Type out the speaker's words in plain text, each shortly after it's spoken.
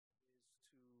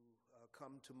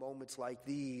come to moments like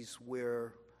these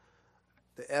where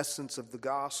the essence of the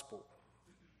gospel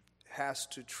has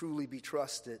to truly be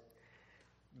trusted,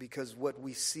 because what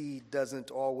we see doesn't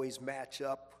always match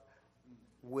up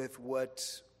with what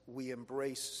we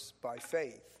embrace by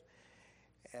faith.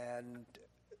 And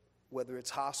whether it's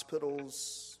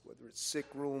hospitals, whether it's sick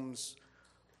rooms,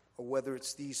 or whether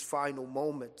it's these final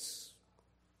moments,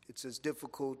 it's as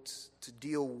difficult to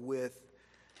deal with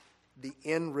the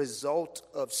end result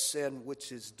of sin,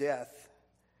 which is death,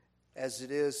 as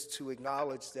it is to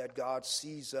acknowledge that God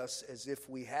sees us as if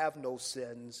we have no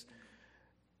sins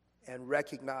and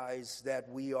recognize that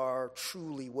we are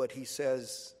truly what he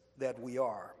says that we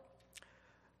are.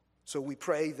 So we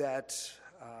pray that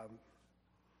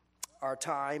our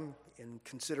time in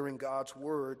considering God's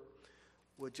word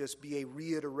would just be a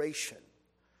reiteration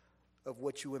of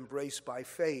what you embrace by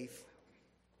faith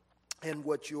and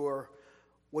what your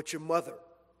mother,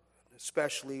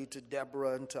 especially to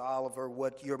Deborah and to Oliver,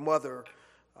 what your mother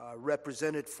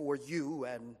represented for you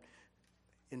and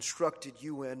instructed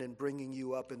you in bringing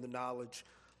you up in the knowledge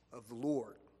of the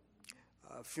Lord.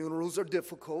 Funerals are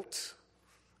difficult.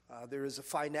 There is a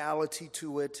finality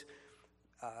to it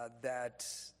that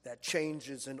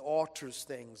changes and alters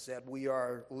things that we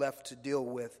are left to deal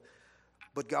with.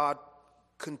 But God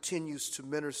continues to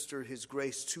minister his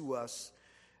grace to us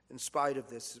in spite of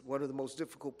this. One of the most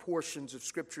difficult portions of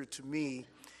Scripture to me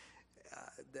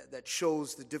that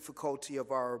shows the difficulty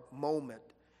of our moment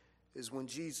is when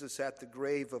Jesus at the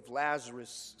grave of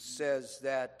Lazarus says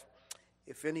that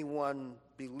if anyone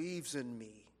believes in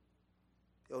me,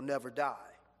 he'll never die.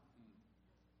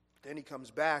 Then he comes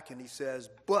back and he says,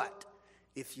 but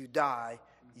if you die,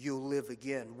 you'll live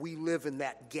again. We live in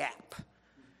that gap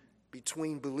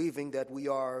between believing that we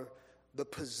are the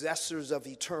possessors of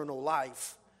eternal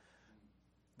life,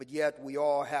 but yet we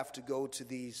all have to go to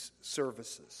these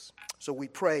services. So we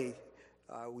pray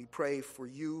for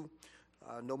you,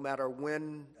 no matter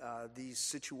when these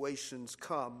situations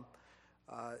come,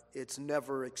 it's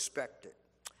never expected.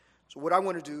 So what I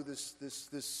want to do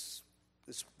this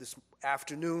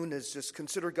afternoon is just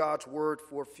consider God's word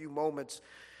for a few moments.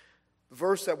 The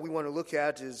verse that we want to look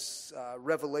at is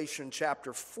Revelation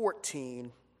chapter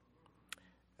 14,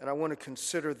 and I want to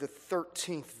consider the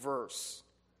 13th verse.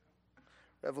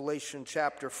 Revelation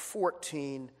chapter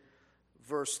 14,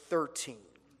 verse 13.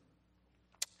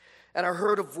 And I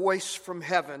heard a voice from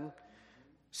heaven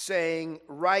saying,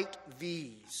 write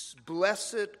these,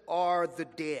 blessed are the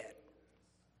dead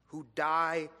who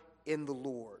die in the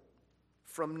Lord.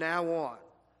 From now on,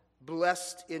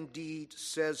 blessed indeed,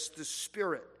 says the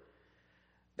Spirit,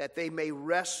 that they may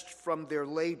rest from their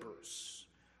labors,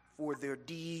 for their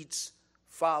deeds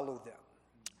follow them.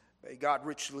 May God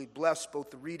richly bless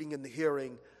both the reading and the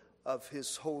hearing of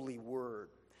his holy word.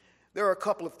 There are a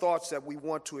couple of thoughts that we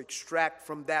want to extract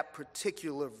from that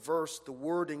particular verse, the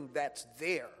wording that's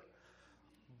there.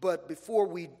 But before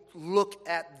we look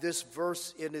at this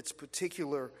verse in its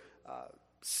particular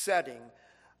setting,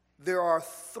 there are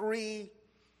three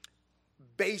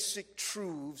basic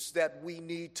truths that we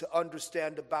need to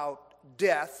understand about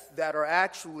death that are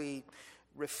actually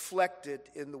reflected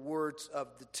in the words of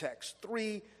the text.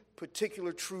 Three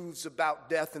particular truths about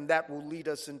death, and that will lead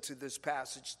us into this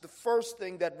passage. The first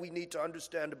thing that we need to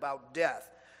understand about death,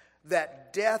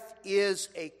 that death is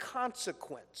a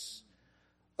consequence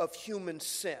of human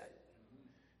sin.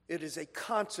 It is a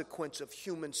consequence of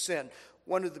human sin.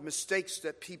 One of the mistakes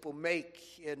that people make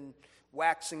in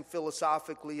waxing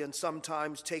philosophically and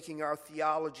sometimes taking our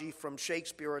theology from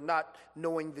Shakespeare and not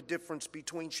knowing the difference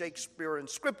between Shakespeare and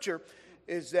Scripture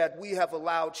is that we have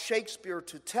allowed Shakespeare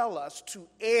to tell us to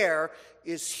err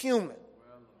is human.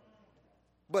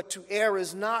 But to err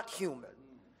is not human.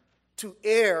 To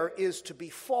err is to be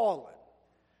fallen.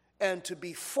 And to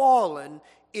be fallen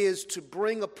is to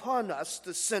bring upon us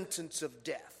the sentence of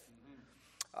death.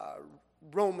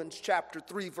 Romans chapter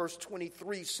 3 verse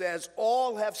 23 says,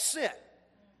 all have sinned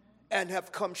and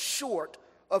have come short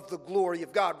of the glory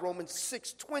of God. Romans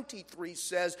 6:23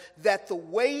 says that the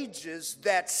wages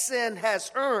that sin has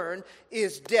earned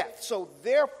is death. So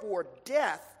therefore,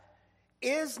 death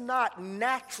is not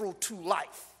natural to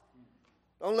life.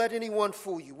 Don't let anyone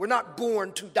fool you. We're not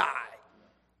born to die.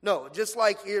 No, just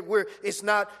like it's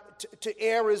not, to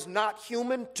err is not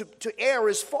human, to err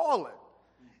is fallen.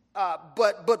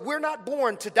 But we're not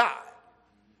born to die.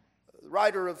 The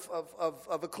writer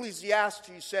of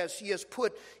Ecclesiastes says he has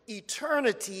put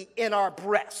eternity in our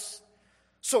breasts.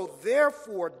 So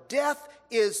therefore, death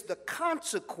is the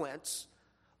consequence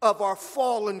of our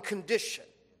fallen condition.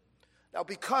 Now,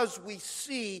 because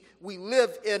we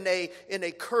live in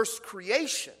a cursed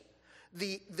creation,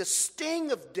 the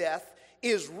sting of death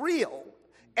is real,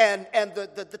 and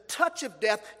the touch of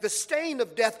death, the stain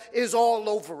of death is all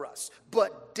over us.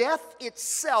 But death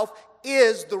itself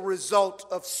is the result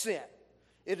of sin.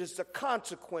 It is the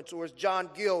consequence, or as John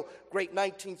Gill, great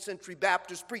 19th century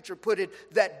Baptist preacher, put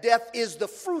it, that death is the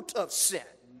fruit of sin.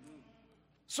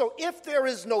 So if there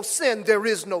is no sin, there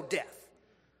is no death.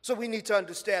 So we need to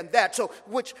understand that. So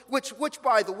which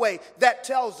by the way, that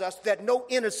tells us that no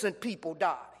innocent people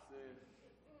die.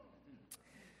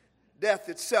 Death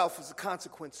itself is a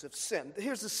consequence of sin.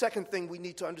 Here's the second thing we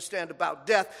need to understand about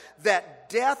death, that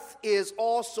death is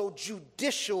also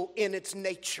judicial in its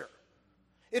nature.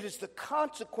 It is the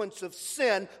consequence of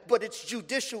sin, but it's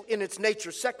judicial in its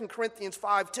nature. 2 Corinthians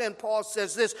 5:10, Paul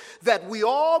says this, that we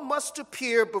all must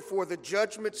appear before the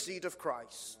judgment seat of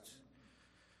Christ.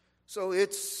 So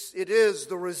it is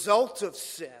the result of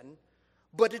sin,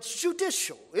 but it's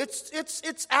judicial.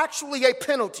 It's actually a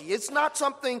penalty. It's not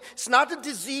a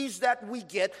disease that we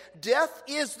get. Death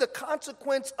is the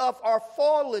consequence of our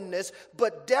fallenness,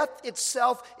 but death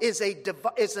itself is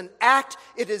an act.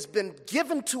 It has been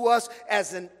given to us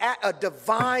as a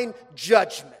divine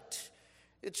judgment.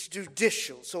 It's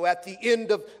judicial. So at the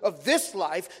end of this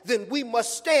life, then we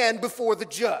must stand before the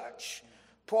judge.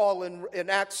 Paul in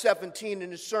Acts 17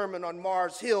 in his sermon on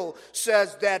Mars Hill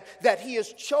says that he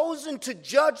has chosen to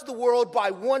judge the world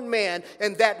by one man,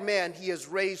 and that man he has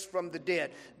raised from the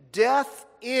dead. Death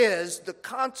is the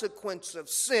consequence of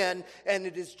sin, and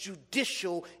it is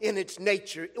judicial in its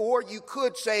nature. Or you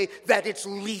could say that it's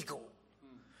legal.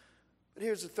 But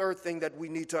here's the third thing that we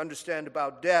need to understand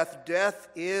about death. Death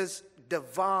is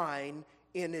divine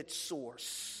in its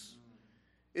source.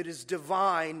 It is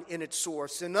divine in its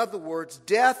source. In other words,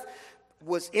 death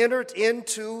was entered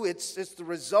into, it's the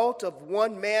result of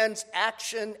one man's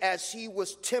action as he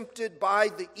was tempted by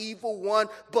the evil one.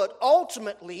 But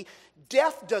ultimately,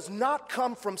 death does not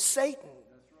come from Satan.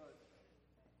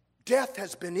 Death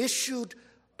has been issued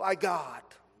by God.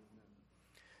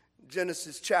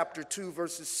 Genesis chapter 2,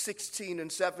 verses 16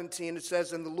 and 17, it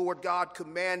says, and the Lord God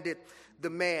commanded the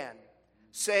man,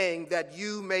 saying that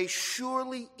you may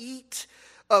surely eat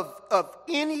of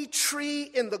any tree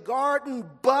in the garden,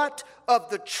 but of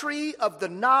the tree of the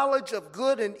knowledge of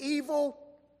good and evil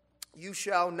you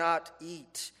shall not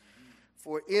eat.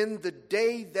 For in the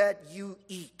day that you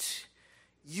eat,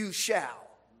 you shall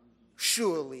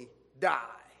surely die.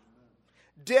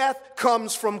 Death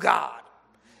comes from God.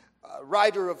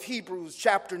 Writer of Hebrews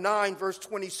chapter 9 verse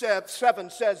 27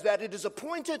 says that it is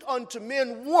appointed unto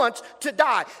men once to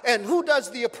die. And who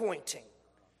does the appointing?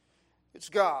 It's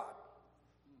God.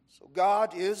 So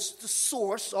God is the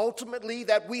source ultimately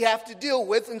that we have to deal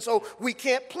with, and so we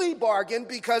can't plea bargain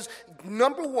because,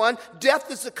 number one,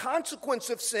 death is a consequence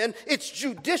of sin. It's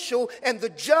judicial, and the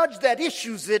judge that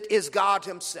issues it is God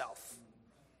himself.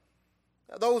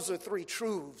 Now, those are three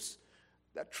truths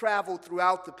that travel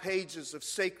throughout the pages of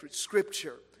sacred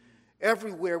scripture.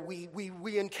 Everywhere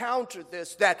we encounter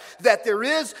this, that there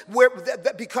is,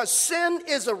 that because sin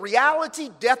is a reality,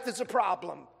 death is a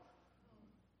problem.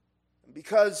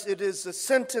 Because it is a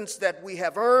sentence that we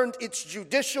have earned, it's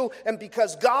judicial, and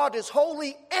because God is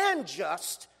holy and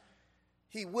just,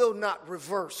 he will not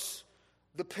reverse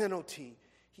the penalty.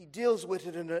 He deals with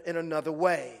it in another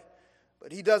way.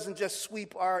 But he doesn't just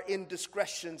sweep our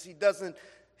indiscretions. He doesn't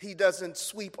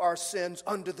sweep our sins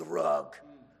under the rug.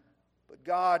 But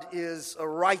God is a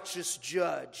righteous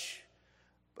judge.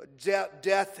 But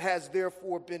death has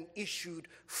therefore been issued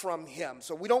from him.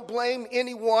 So we don't blame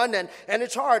anyone, and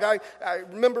it's hard. I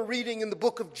remember reading in the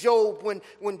book of Job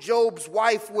when Job's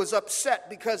wife was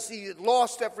upset because he had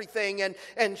lost everything,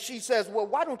 and she says, well,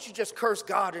 why don't you just curse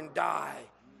God and die?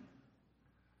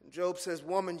 And Job says,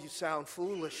 woman, you sound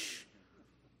foolish.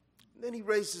 And then he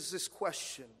raises this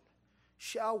question,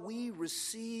 shall we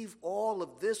receive all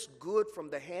of this good from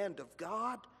the hand of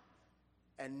God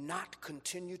and not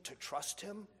continue to trust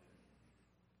him?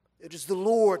 It is the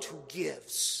Lord who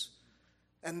gives,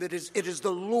 and it is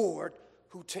the Lord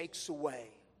who takes away.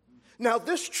 Now,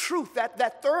 this truth,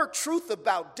 that third truth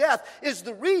about death, is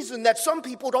the reason that some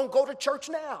people don't go to church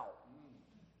now.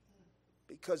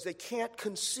 Because they can't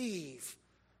conceive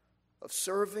of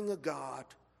serving a God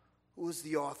who is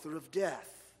the author of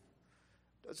death.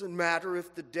 Doesn't matter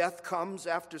if the death comes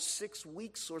after 6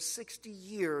 weeks or 60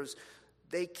 years,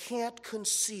 they can't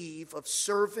conceive of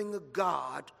serving a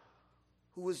God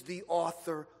who is the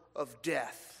author of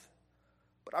death.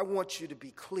 But I want you to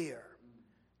be clear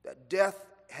that death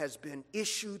has been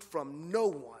issued from no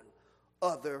one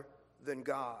other than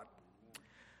God.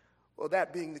 Well,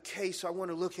 that being the case, I want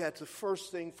to look at the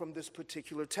first thing from this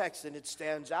particular text, and it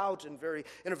stands out in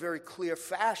a very clear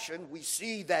fashion. We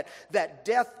see that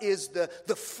death is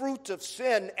the fruit of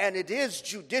sin, and it is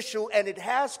judicial, and it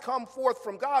has come forth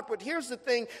from God. But here's the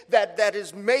thing that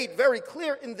is made very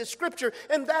clear in the scripture,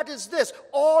 and that is this: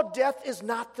 all death is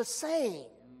not the same.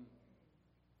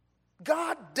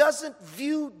 God doesn't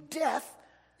view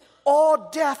all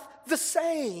death the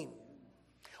same.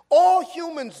 All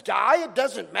humans die. It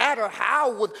doesn't matter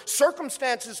how, with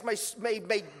circumstances may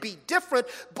be different,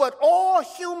 but all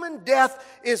human death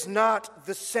is not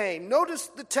the same. Notice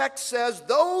the text says,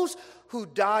 those who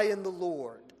die in the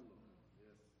Lord,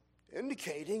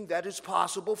 indicating that it's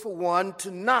possible for one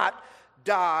to not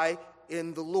die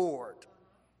in the Lord.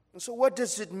 And so what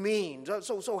does it mean?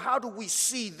 So how do we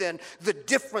see then the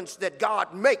difference that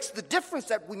God makes? The difference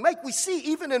that we see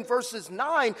even in verses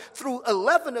 9 through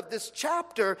 11 of this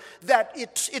chapter, that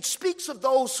it speaks of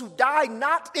those who die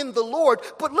not in the Lord,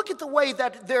 but look at the way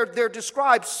that they're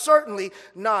described, certainly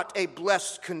not a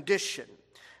blessed condition.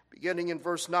 Beginning in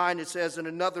verse 9, it says, "And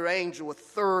another angel, a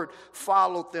third,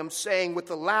 followed them, saying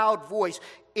with a loud voice,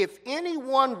 if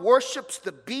anyone worships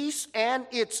the beast and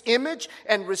its image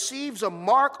and receives a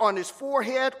mark on his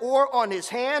forehead or on his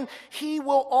hand, he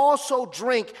will also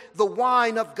drink the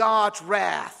wine of God's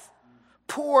wrath,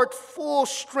 poured full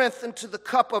strength into the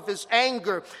cup of his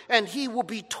anger, and he will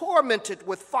be tormented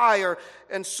with fire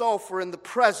and sulfur in the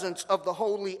presence of the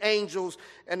holy angels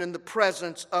and in the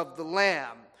presence of the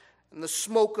Lamb. And the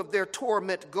smoke of their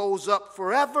torment goes up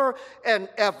forever and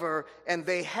ever, and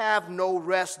they have no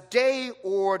rest day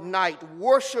or night,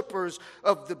 worshipers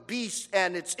of the beast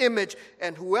and its image,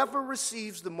 and whoever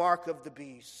receives the mark of the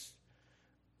beast."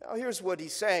 Now here's what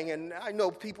he's saying, and I know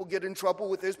people get in trouble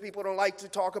with this. People don't like to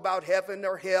talk about heaven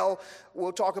or hell.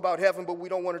 We'll talk about heaven, but we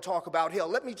don't want to talk about hell.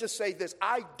 Let me just say this: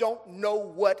 I don't know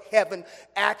what heaven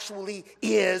actually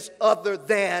is other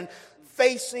than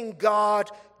facing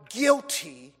God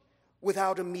guilty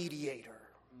without a mediator.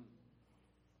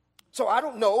 So I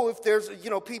don't know if there's,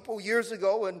 people years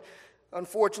ago, and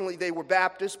unfortunately they were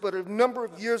Baptists, but a number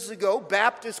of years ago,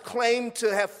 Baptists claimed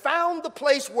to have found the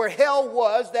place where hell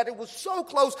was, that it was so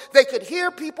close they could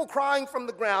hear people crying from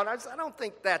the ground. I said, I don't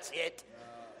think that's it.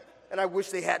 And I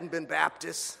wish they hadn't been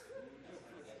Baptists.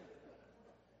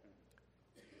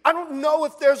 I don't know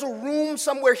if there's a room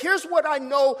somewhere. Here's what I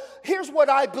know. Here's what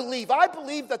I believe. I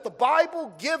believe that the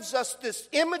Bible gives us this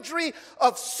imagery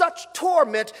of such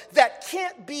torment that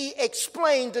can't be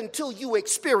explained until you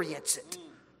experience it.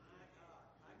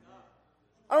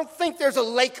 I don't think there's a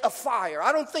lake of fire.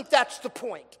 I don't think that's the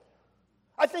point.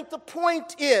 I think the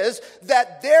point is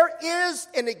that there is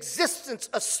an existence,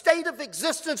 a state of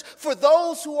existence for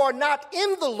those who are not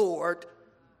in the Lord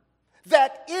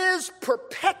that is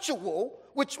perpetual,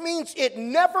 which means it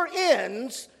never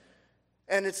ends,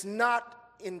 and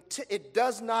it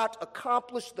does not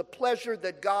accomplish the pleasure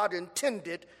that God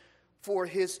intended for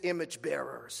his image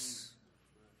bearers.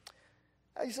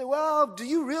 And you say, well, do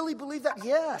you really believe that?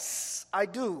 Yes, I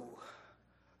do.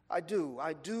 I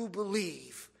do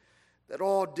believe that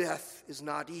all death is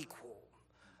not equal.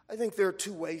 I think there are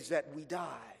two ways that we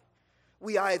die.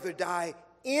 We either die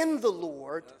in the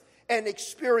Lord and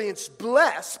experience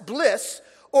bliss,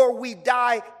 or we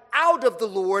die out of the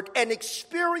Lord and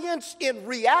experience in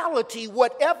reality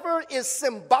whatever is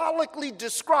symbolically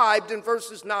described in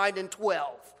verses 9 and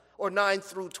 12, or 9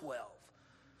 through 12.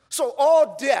 So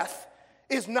all death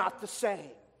is not the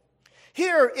same.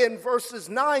 Here in verses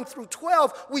 9 through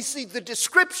 12, we see the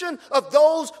description of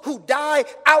those who die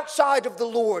outside of the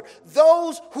Lord,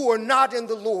 those who are not in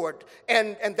the Lord,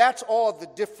 and that's all the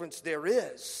difference there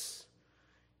is.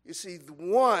 You see,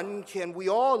 we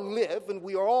all live and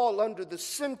we are all under the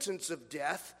sentence of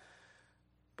death,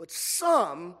 but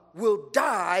some will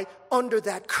die under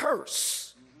that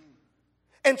curse.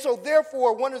 And so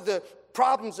therefore, one of the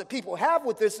problems that people have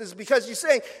with this is because you're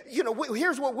saying,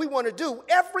 here's what we want to do.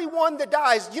 Everyone that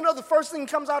dies, the first thing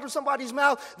that comes out of somebody's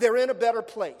mouth, they're in a better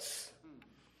place.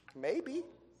 Maybe.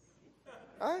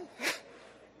 Right?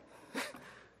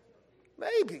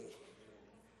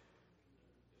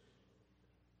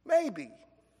 Maybe.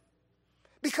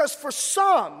 Because for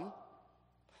some,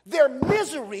 their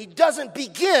misery doesn't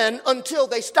begin until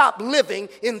they stop living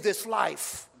in this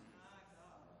life.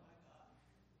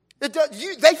 They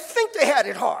think they had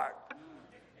it hard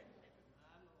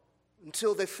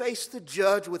until they face the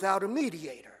judge without a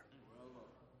mediator.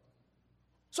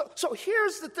 So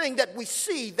here's the thing that we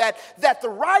see, that the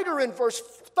writer in verse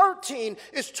 13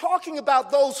 is talking about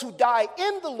those who die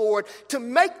in the Lord to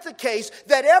make the case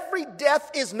that every death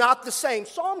is not the same.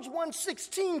 Psalms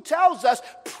 116 tells us,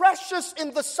 precious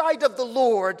in the sight of the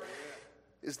Lord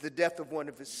is the death of one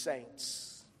of his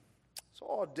saints. So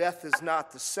all death is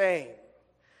not the same.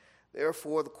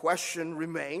 Therefore, the question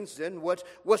remains then,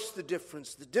 what's the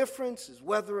difference? The difference is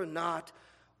whether or not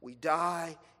we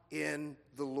die in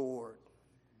the Lord.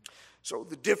 So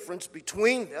the difference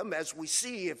between them, as we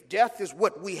see, if death is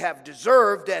what we have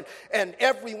deserved and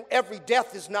every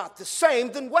death is not the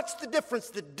same, then what's the difference?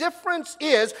 The difference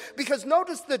is, because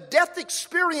notice the death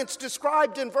experience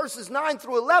described in verses 9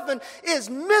 through 11 is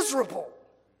miserable.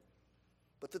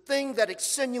 But the thing that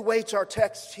extenuates our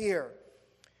text here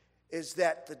is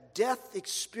that the death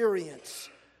experience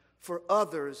for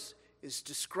others is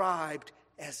described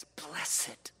as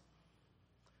blessed.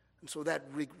 And so that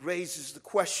raises the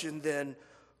question then,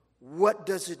 what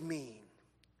does it mean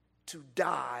to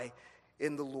die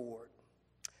in the Lord?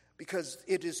 Because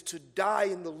it is to die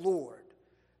in the Lord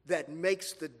that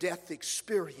makes the death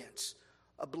experience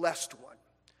a blessed one.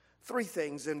 3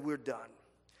 things and we're done.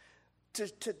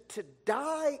 To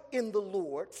die in the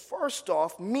Lord, first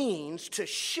off, means to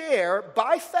share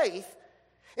by faith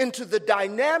into the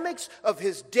dynamics of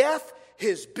his death,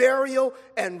 his burial,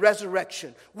 and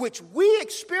resurrection, which we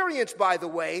experience, by the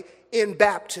way, in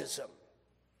baptism.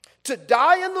 To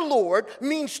die in the Lord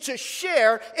means to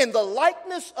share in the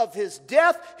likeness of his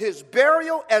death, his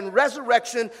burial, and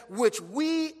resurrection, which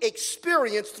we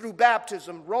experience through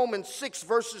baptism. Romans 6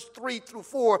 verses 3 through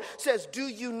 4 says, "Do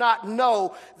you not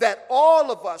know that all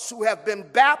of us who have been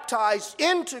baptized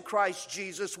into Christ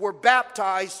Jesus were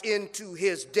baptized into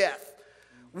his death?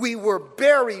 We were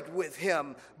buried with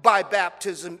him by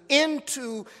baptism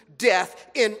into death,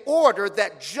 in order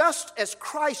that just as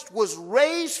Christ was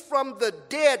raised from the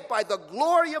dead by the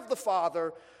glory of the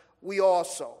Father, we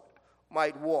also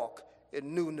might walk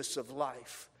in newness of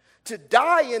life." To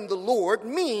die in the Lord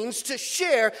means to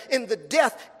share in the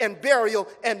death and burial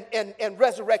and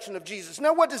resurrection of Jesus.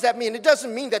 Now, what does that mean? It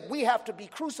doesn't mean that we have to be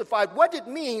crucified. What it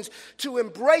means to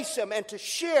embrace him and to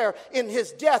share in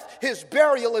his death, his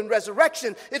burial, and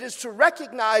resurrection, it is to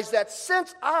recognize that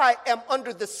since I am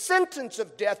under the sentence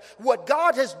of death, what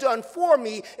God has done for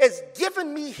me is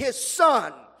given me his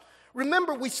Son.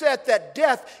 Remember, we said that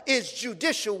death is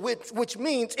judicial, which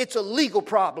means it's a legal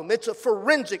problem. It's a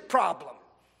forensic problem.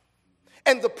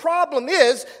 And the problem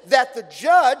is that the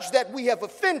judge that we have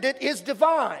offended is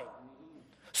divine.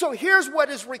 So here's what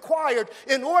is required.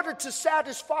 In order to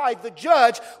satisfy the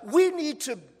judge, we need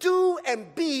to do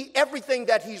and be everything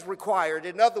that he's required.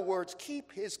 In other words,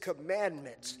 keep his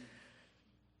commandments.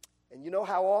 And you know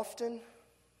how often?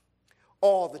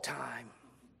 All the time.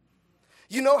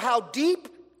 You know how deep?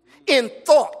 In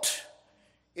thought,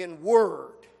 in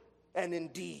word, and in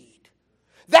deed.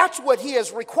 That's what he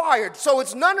has required. So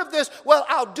it's none of this, well,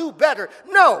 I'll do better.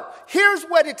 No, here's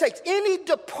what it takes. Any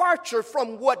departure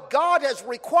from what God has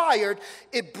required,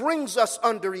 it brings us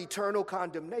under eternal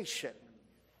condemnation.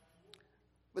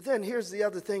 But then here's the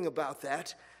other thing about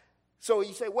that. So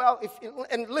you say, well,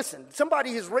 and listen,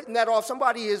 somebody has written that off.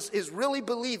 Somebody is really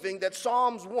believing that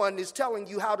Psalms 1 is telling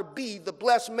you how to be the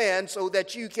blessed man so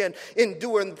that you can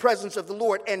endure in the presence of the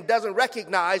Lord, and doesn't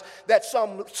recognize that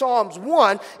Psalms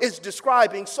 1 is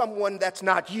describing someone that's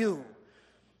not you.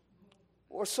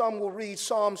 Or some will read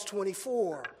Psalms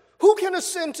 24. Who can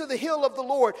ascend to the hill of the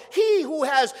Lord? He who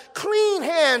has clean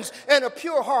hands and a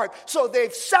pure heart. So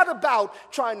they've set about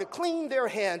trying to clean their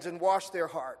hands and wash their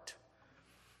heart.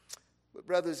 But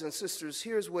brothers and sisters,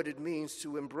 here's what it means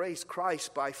to embrace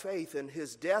Christ by faith in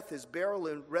his death, his burial,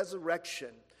 and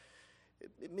resurrection.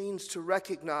 It means to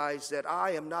recognize that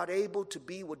I am not able to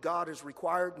be what God has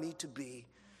required me to be.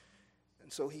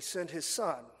 And so he sent his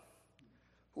Son,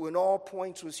 who in all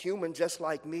points was human just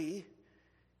like me,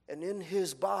 and in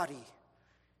his body,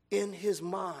 in his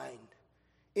mind,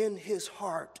 in his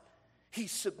heart, he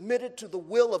submitted to the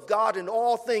will of God in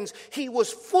all things. He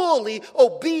was fully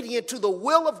obedient to the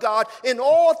will of God in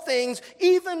all things,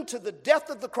 even to the death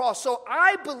of the cross. So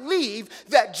I believe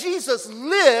that Jesus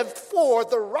lived for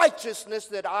the righteousness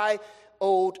that I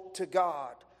owed to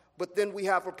God. But then we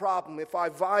have a problem. If I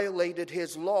violated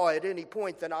his law at any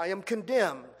point, then I am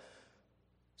condemned.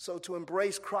 So to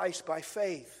embrace Christ by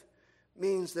faith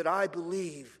means that I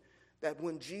believe that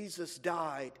when Jesus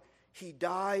died, he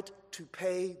died to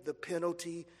pay the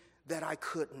penalty that I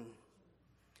couldn't.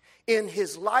 In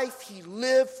his life, he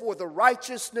lived for the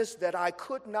righteousness that I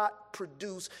could not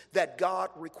produce, that God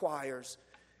requires.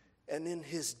 And in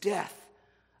his death,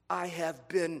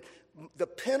 the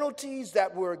penalties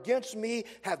that were against me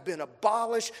have been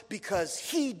abolished because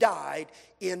he died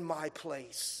in my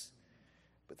place.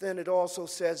 But then it also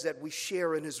says that we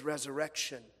share in his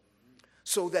resurrection.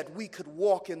 so that we could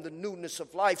walk in the newness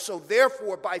of life. So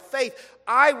therefore, by faith,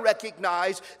 I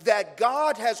recognize that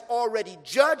God has already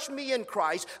judged me in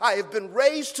Christ. I have been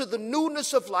raised to the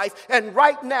newness of life. And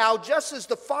right now, just as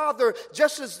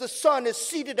the Son is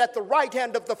seated at the right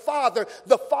hand of the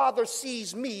Father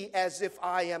sees me as if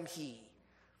I am He.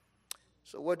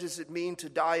 So what does it mean to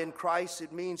die in Christ?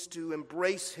 It means to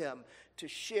embrace Him, to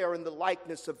share in the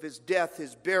likeness of His death,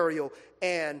 His burial,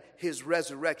 and His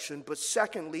resurrection. But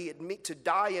secondly, to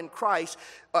die in Christ,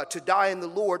 to die in the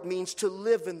Lord, means to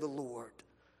live in the Lord.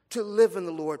 To live in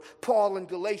the Lord. Paul in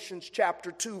Galatians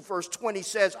chapter 2, verse 20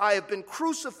 says, I have been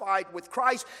crucified with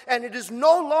Christ, and it is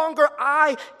no longer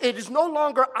I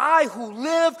who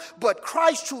live, but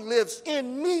Christ who lives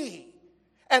in me.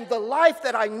 And the life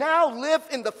that I now live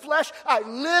in the flesh, I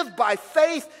live by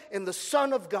faith in the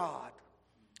Son of God,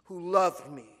 who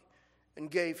loved me and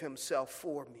gave Himself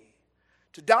for me.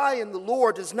 To die in the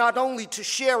Lord is not only to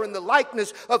share in the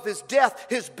likeness of His death,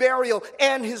 His burial,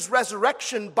 and His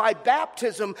resurrection by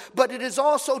baptism, but it is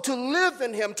also to live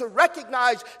in Him, to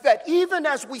recognize that even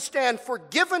as we stand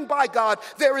forgiven by God,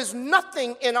 there is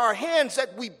nothing in our hands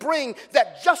that we bring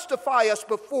that justify us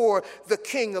before the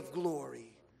King of glory.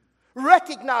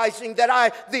 Recognizing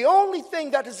that the only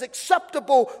thing that is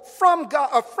acceptable from God,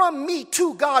 or from me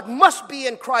to God, must be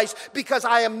in Christ, because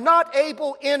I am not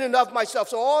able in and of myself.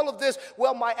 So all of this,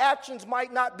 well, my actions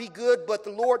might not be good, but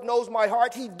the Lord knows my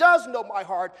heart. He does know my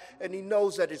heart, and He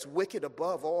knows that it's wicked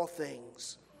above all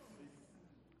things.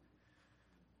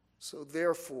 So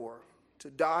therefore, to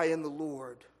die in the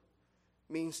Lord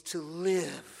means to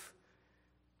live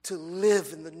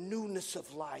in the newness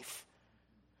of life.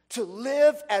 To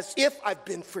live as if I've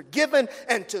been forgiven,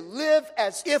 and to live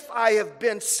as if I have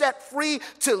been set free,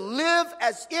 to live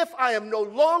as if I am no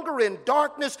longer in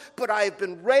darkness, but I have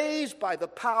been raised by the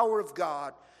power of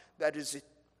God that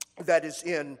is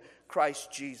in Christ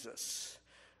Jesus.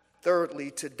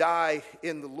 Thirdly, to die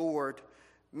in the Lord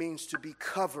means to be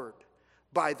covered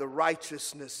by the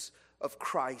righteousness of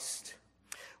Christ.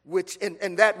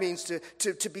 And that means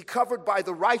to be covered by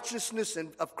the righteousness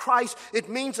of Christ. It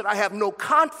means that I have no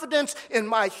confidence in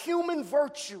my human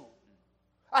virtue.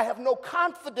 I have no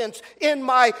confidence in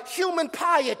my human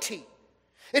piety.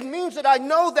 It means that I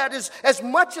know that as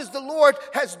much as the Lord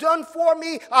has done for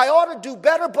me, I ought to do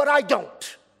better, but I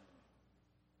don't.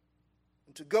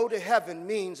 And to go to heaven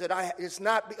means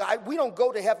that we don't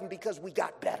go to heaven because we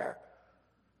got better.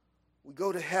 We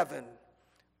go to heaven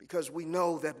because we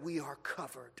know that we are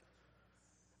covered.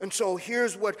 And so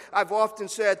here's what I've often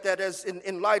said, that as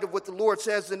in light of what the Lord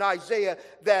says in Isaiah,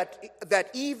 that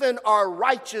even our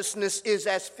righteousness is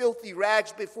as filthy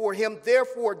rags before Him.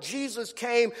 Therefore, Jesus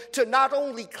came to not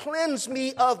only cleanse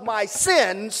me of my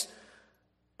sins,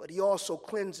 but He also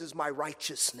cleanses my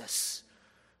righteousness,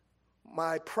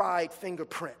 my pride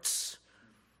fingerprints,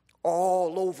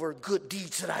 all over good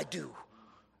deeds that I do.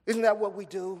 Isn't that what we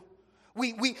do?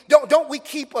 Don't we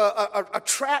keep a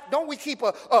track? Don't we keep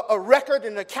a record,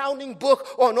 an accounting book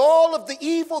on all of the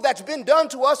evil that's been done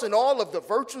to us and all of the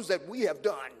virtues that we have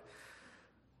done,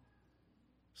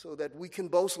 so that we can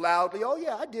boast loudly, oh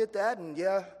yeah, I did that, and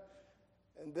yeah.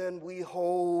 And then we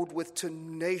hold with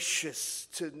tenacious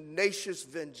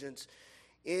vengeance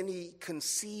any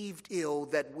conceived ill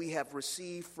that we have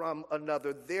received from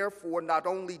another. Therefore, not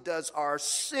only is our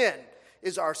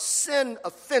sin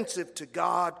offensive to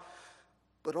God,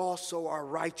 but also our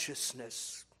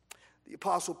righteousness. The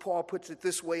Apostle Paul puts it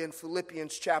this way in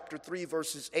Philippians chapter 3,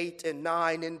 verses 8 and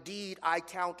 9. Indeed, I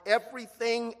count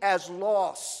everything as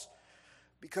loss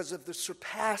because of the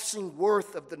surpassing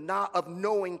worth of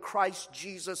knowing Christ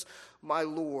Jesus my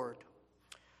Lord.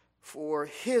 For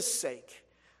His sake,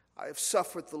 I have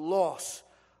suffered the loss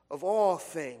of all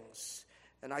things,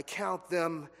 and I count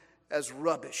them as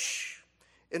rubbish,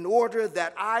 in order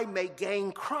that I may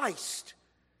gain Christ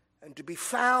and to be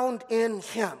found in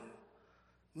Him,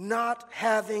 not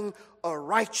having a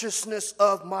righteousness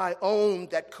of my own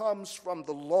that comes from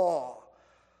the law,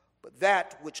 but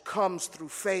that which comes through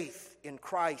faith in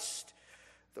Christ,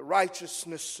 the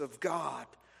righteousness of God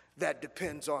that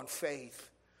depends on faith.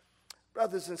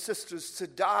 Brothers and sisters, to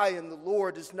die in the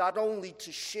Lord is not only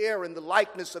to share in the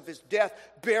likeness of His death,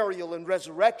 burial, and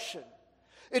resurrection.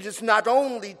 It is not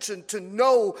only to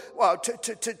know,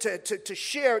 to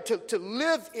share, to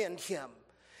live in Him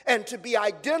and to be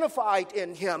identified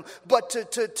in Him, but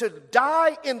to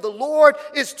die in the Lord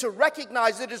is to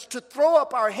recognize, it is to throw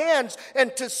up our hands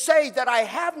and to say that I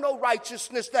have no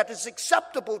righteousness that is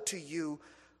acceptable to you,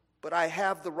 but I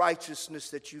have the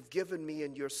righteousness that you've given me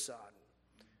in your Son,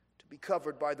 to be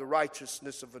covered by the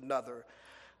righteousness of another.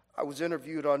 I was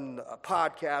interviewed on a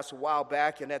podcast a while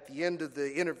back, and at the end of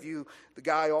the interview, the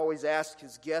guy always asked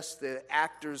his guests, the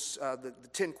actors, the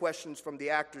 10 questions from the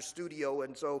actor's studio.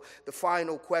 And so the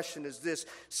final question is this: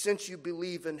 since you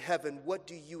believe in heaven, what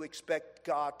do you expect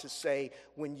God to say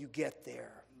when you get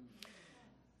there?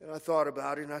 And I thought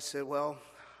about it, and I said, well,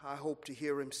 I hope to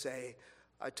hear him say,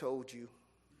 I told you.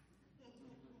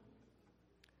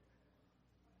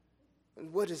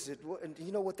 And what is it? And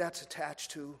you know what that's attached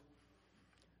to?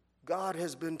 God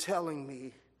has been telling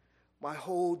me my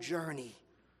whole journey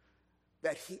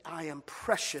that I am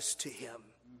precious to him.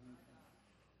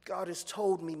 God has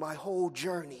told me my whole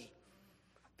journey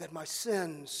that my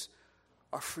sins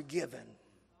are forgiven.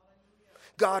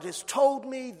 God has told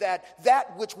me that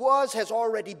which has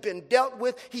already been dealt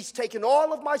with. He's taken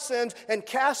all of my sins and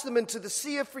cast them into the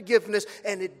sea of forgiveness,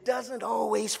 and it doesn't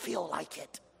always feel like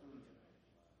it.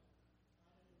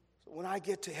 When I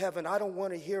get to heaven, I don't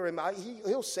want to hear him.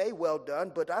 He'll say, well done,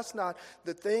 but that's not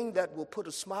the thing that will put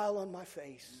a smile on my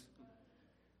face.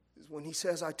 Is when he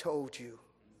says, I told you.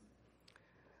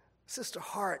 Sister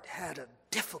Hart had a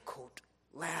difficult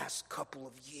last couple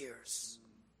of years,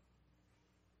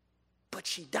 but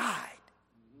she died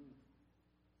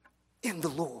in the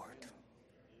Lord.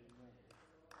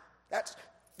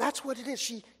 That's what it is.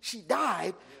 She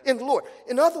died in the Lord.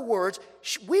 In other words,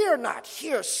 we are not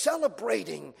here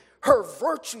celebrating her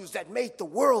virtues that made the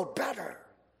world better.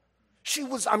 She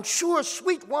was, I'm sure, a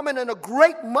sweet woman and a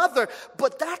great mother,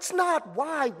 but that's not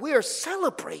why we're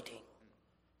celebrating.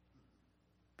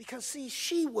 Because, see,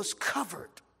 she was covered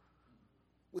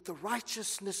with the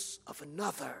righteousness of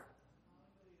another.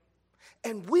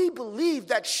 And we believe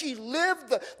that she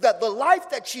lived the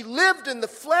life that she lived in the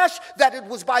flesh, that it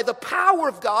was by the power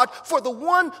of God for the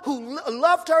one who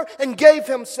loved her and gave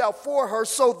himself for her.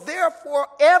 So therefore,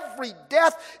 every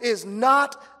death is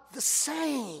not the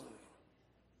same.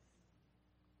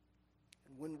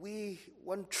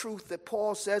 One truth that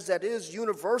Paul says that is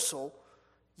universal,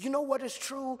 you know what is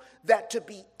true? That to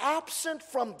be absent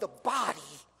from the body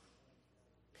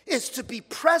is to be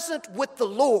present with the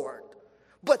Lord.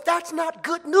 But that's not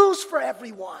good news for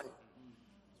everyone.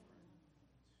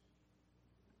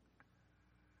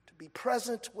 To be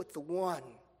present with the one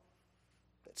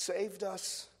that saved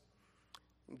us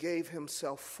and gave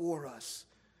himself for us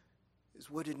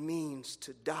is what it means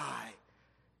to die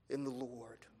in the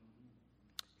Lord.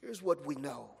 Here's what we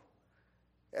know.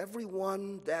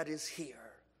 Everyone that is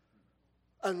here,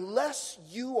 unless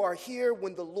you are here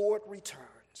when the Lord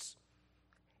returns,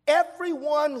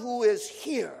 everyone who is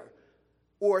here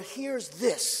or hears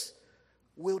this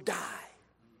will die,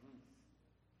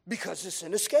 because it's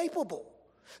inescapable.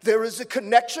 There is a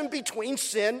connection between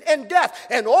sin and death,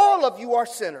 and all of you are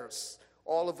sinners.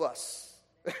 All of us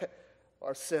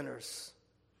are sinners.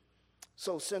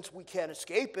 So since we can't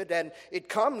escape it, and it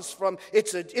comes from,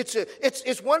 it's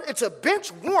a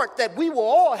bench warrant that we will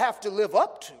all have to live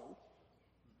up to.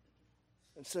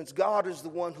 And since God is the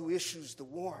one who issues the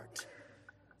warrant,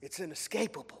 it's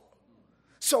inescapable.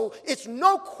 So it's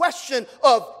no question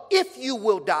of if you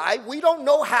will die. We don't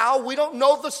know how. We don't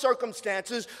know the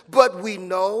circumstances. But we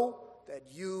know that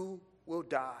you will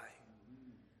die.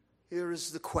 Here is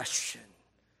the question.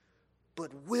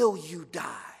 But will you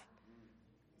die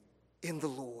in the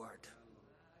Lord?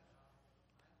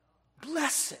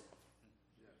 Blessed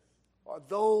are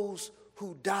those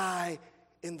who die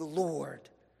in the Lord.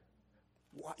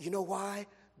 You know why?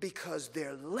 Because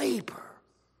their labor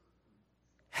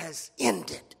has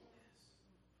ended,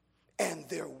 and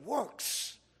their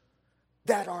works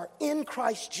that are in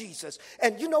Christ Jesus.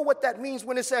 And you know what that means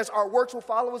when it says our works will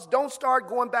follow us? Don't start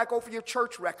going back over your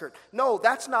church record. No,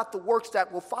 that's not the works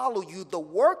that will follow you. The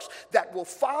works that will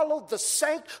follow the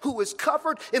saint who is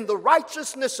covered in the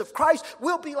righteousness of Christ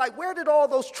will be like, where did all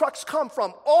those trucks come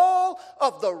from? All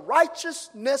of the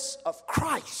righteousness of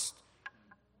Christ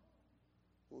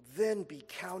will then be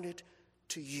counted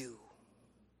to you.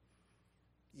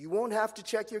 You won't have to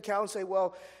check your account and say,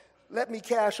 well, let me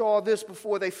cash all this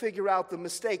before they figure out the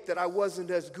mistake that I wasn't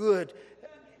as good.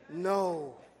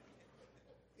 No.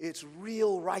 It's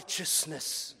real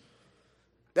righteousness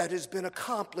that has been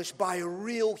accomplished by a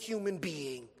real human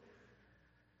being.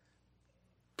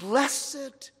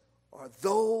 Blessed are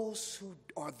those who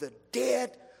are the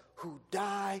dead who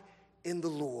die in the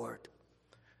Lord.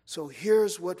 So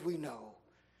here's what we know.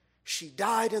 She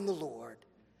died in the Lord,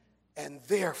 and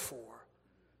therefore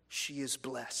she is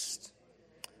blessed.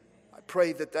 I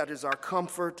pray that that is our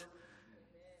comfort,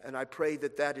 and I pray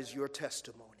that that is your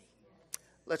testimony.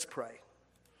 Let's pray.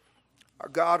 Our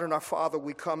God and our Father,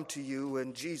 we come to you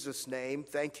in Jesus' name,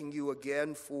 thanking you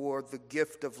again for the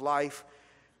gift of life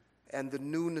and the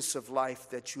newness of life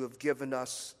that you have given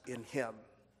us in him.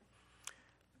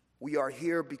 We are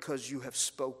here because you have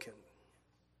spoken.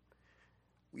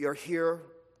 We are here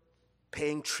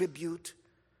paying tribute,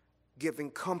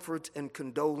 giving comfort and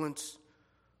condolence,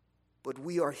 but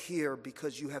we are here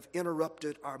because you have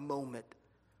interrupted our moment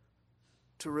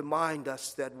to remind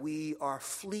us that we are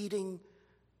fleeting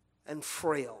and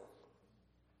frail.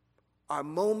 Our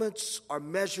moments are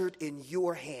measured in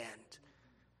your hand,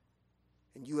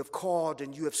 and you have called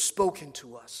and you have spoken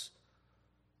to us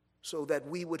so that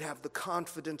we would have the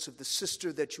confidence of the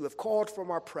sister that you have called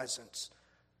from our presence,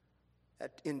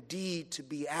 that indeed to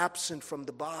be absent from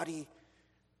the body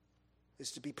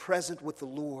is to be present with the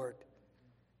Lord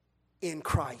in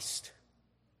Christ.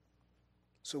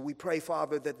 So we pray,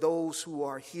 Father, that those who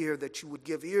are here, that you would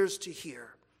give ears to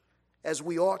hear, as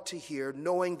we ought to hear,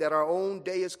 knowing that our own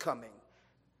day is coming,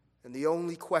 and the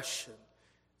only question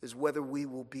is whether we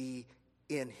will be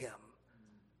in him.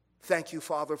 Thank you,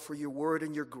 Father, for your word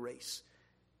and your grace,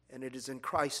 and it is in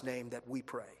Christ's name that we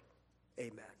pray.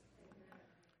 Amen.